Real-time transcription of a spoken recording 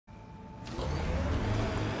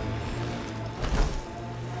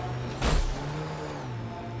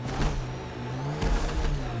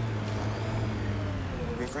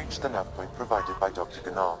reached the nav point provided by Dr.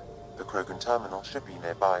 Ganar. The Krogan terminal should be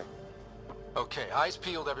nearby. Okay, eyes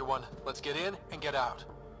peeled, everyone. Let's get in and get out.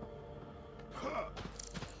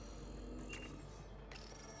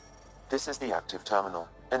 This is the active terminal.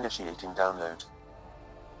 Initiating download.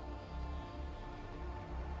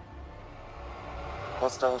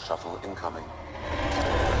 Hostile shuttle incoming.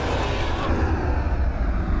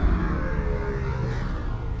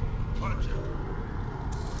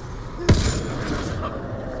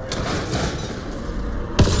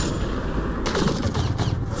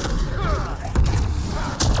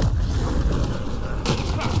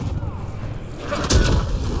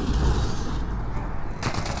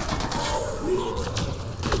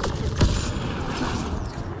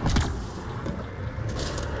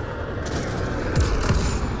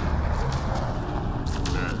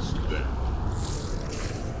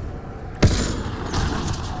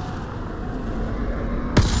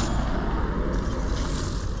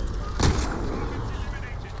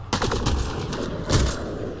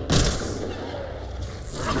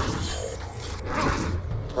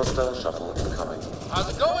 Hostile shuttle incoming. How's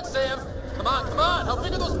it going, Sam? Come on! How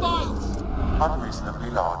big are those files? Unreasonably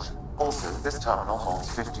large. Also, this terminal holds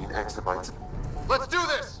 15 exabytes. Let's do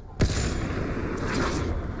this!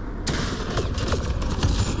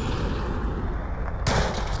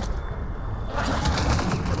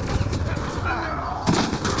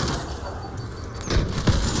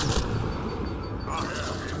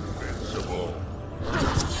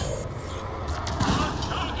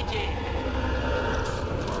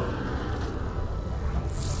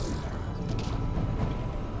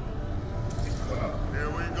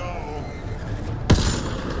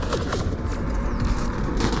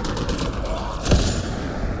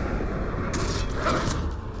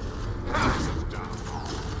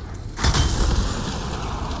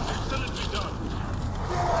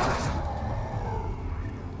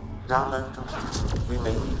 Download complete. We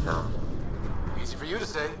may leave now. Easy for you to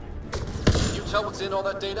say. Can you tell what's in all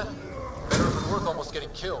that data? Better have been worth almost getting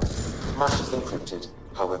killed. Much is encrypted.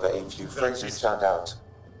 However, a few phrases stand out.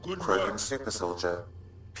 Krogan super soldier,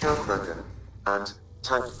 pure Krogan, and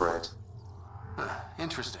tank bread.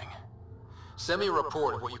 Interesting. Send me a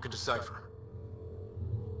report of what you can decipher.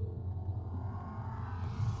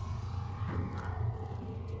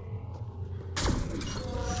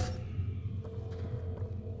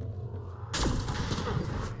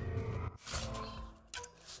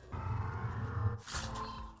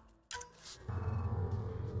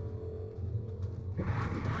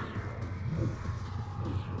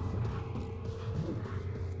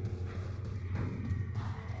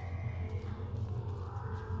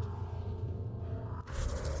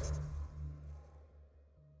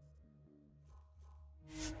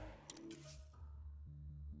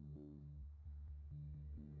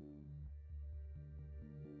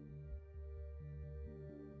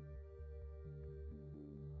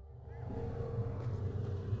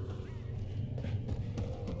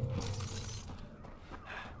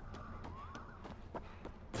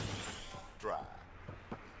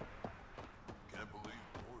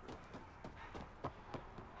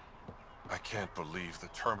 I can't believe the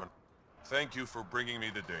terminal. Thank you for bringing me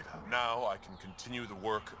the data. Now I can continue the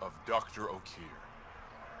work of Dr. Okeer.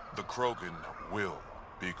 The Krogan will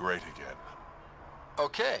be great again.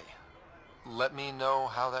 Okay. Let me know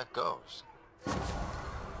how that goes.